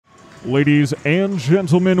Ladies and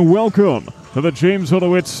gentlemen, welcome to the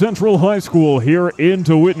Jamesville-DeWitt Central High School here in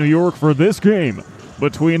DeWitt, New York for this game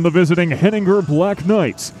between the visiting Henninger Black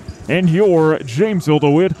Knights and your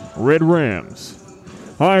Jamesville-DeWitt Red Rams.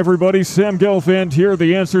 Hi everybody, Sam Gelfand here,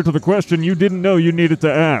 the answer to the question you didn't know you needed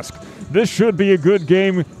to ask. This should be a good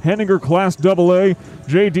game, Henninger Class AA,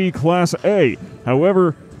 JD Class A.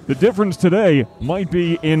 However, the difference today might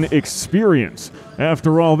be in experience.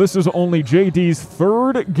 After all, this is only JD's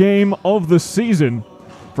third game of the season.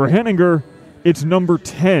 For Henninger, it's number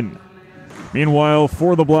 10. Meanwhile,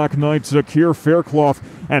 for the Black Knights, Zakir Faircloth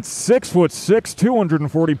at 6'6",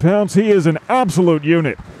 240 pounds. He is an absolute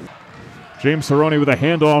unit. James Cerrone with a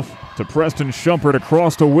handoff to Preston Shumpert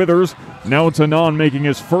across to Withers. Now it's Anand making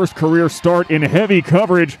his first career start in heavy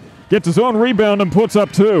coverage. Gets his own rebound and puts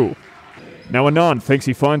up two. Now Anand thinks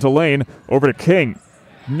he finds a lane over to King.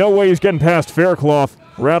 No way he's getting past Faircloth.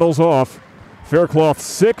 Rattles off. Faircloth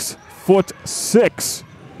 6'6".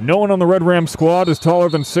 No one on the Red Ram squad is taller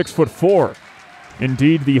than 6'4".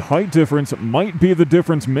 Indeed, the height difference might be the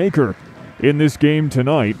difference maker in this game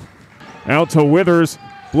tonight. Out to Withers.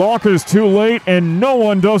 Block is too late, and no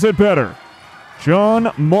one does it better.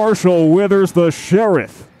 John Marshall Withers, the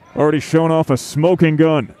sheriff, already shown off a smoking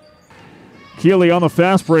gun. Keeley on the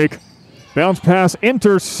fast break. Bounce pass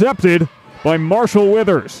intercepted by Marshall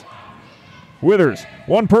Withers. Withers,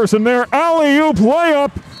 one person there. Alley-oop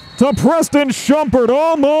layup to Preston Shumpert.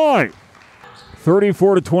 Oh my!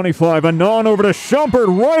 34-25. Anand over to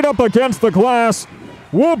Shumpert right up against the glass.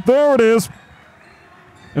 Whoop, there it is.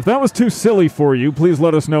 If that was too silly for you, please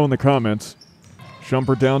let us know in the comments.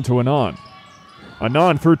 Shumpert down to Anand.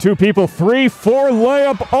 Anand through two people. 3-4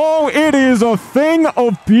 layup. Oh, it is a thing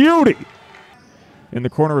of beauty. In the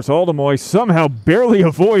corner is Aldemoy, somehow barely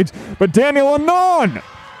avoids, but Daniel Anand!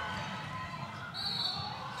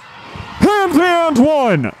 Hand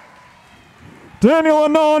one! Daniel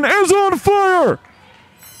Anand is on fire!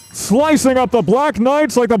 Slicing up the Black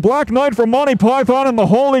Knights like the Black Knight from Monty Python and the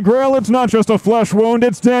Holy Grail. It's not just a flesh wound,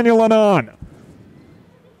 it's Daniel Anand.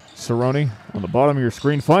 Cerrone on the bottom of your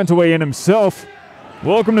screen finds a way in himself.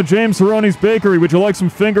 Welcome to James Cerrone's Bakery. Would you like some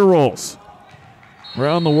finger rolls?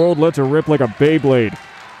 Around the world lets her rip like a Beyblade.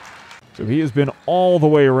 So he has been all the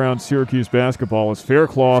way around Syracuse basketball as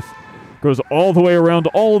Faircloth goes all the way around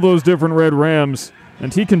all of those different Red Rams,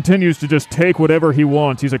 and he continues to just take whatever he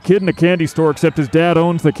wants. He's a kid in a candy store, except his dad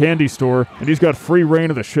owns the candy store, and he's got free reign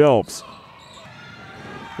of the shelves.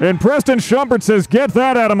 And Preston Shumpert says, "Get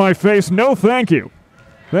that out of my face, no thank you.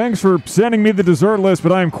 Thanks for sending me the dessert list,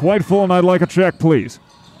 but I am quite full and I'd like a check, please."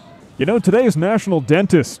 You know, today is National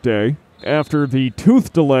Dentist Day. After the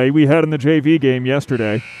tooth delay we had in the JV game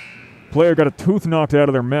yesterday, player got a tooth knocked out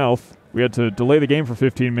of their mouth. We had to delay the game for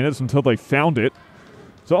 15 minutes until they found it.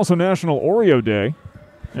 It's also National Oreo Day.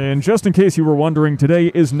 And just in case you were wondering,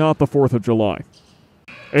 today is not the 4th of July.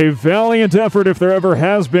 A valiant effort, if there ever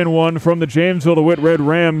has been one, from the Jamesville-DeWitt Red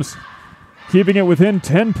Rams, keeping it within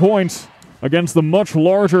 10 points against the much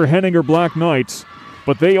larger Henninger Black Knights.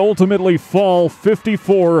 But they ultimately fall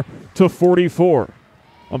 54-44.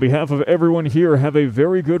 On behalf of everyone here, have a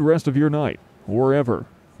very good rest of your night, wherever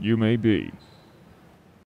you may be.